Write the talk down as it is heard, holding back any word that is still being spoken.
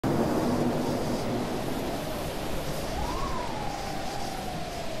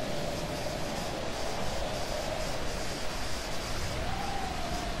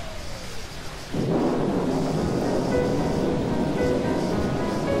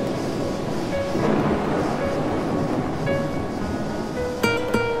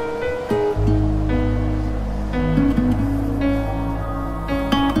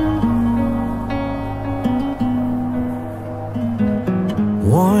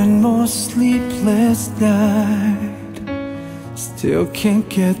One more sleepless night, still can't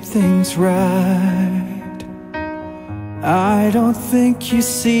get things right. I don't think you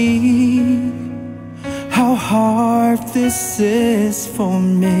see how hard this is for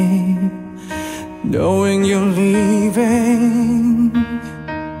me, knowing you're leaving.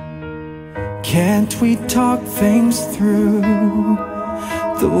 Can't we talk things through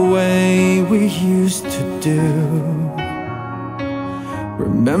the way we used to do?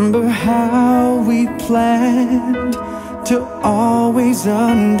 Remember how we planned to always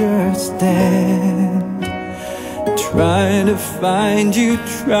understand. Trying to find you,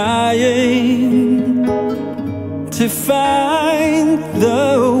 trying to find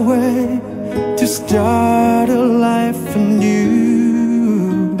the way to start a life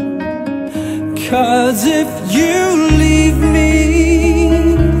anew. 'Cause if you leave me,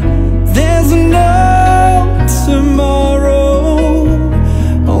 there's no tomorrow,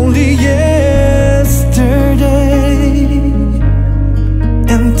 only yesterday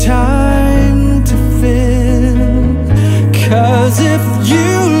and time to fill. 'Cause if you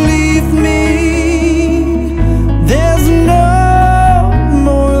leave me, there's no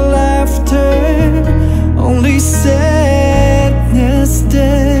more laughter, only sadness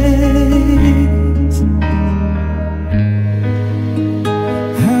stays.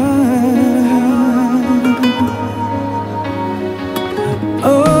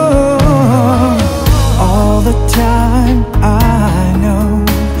 All the time I know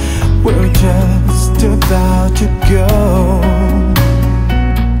we're just about to go.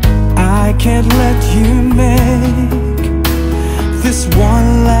 I can't let you make this one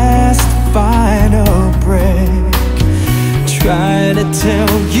last final break. Try to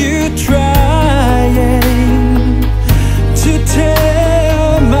tell you, trying to tell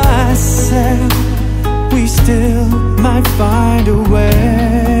myself we still might find a way.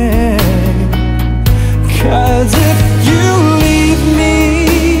 'Cause if you leave me,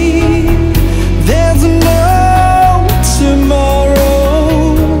 there's no tomorrow,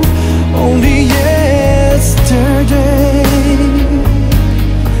 only yesterday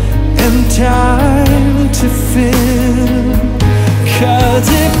and time to fill. 'Cause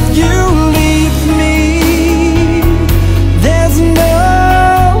if you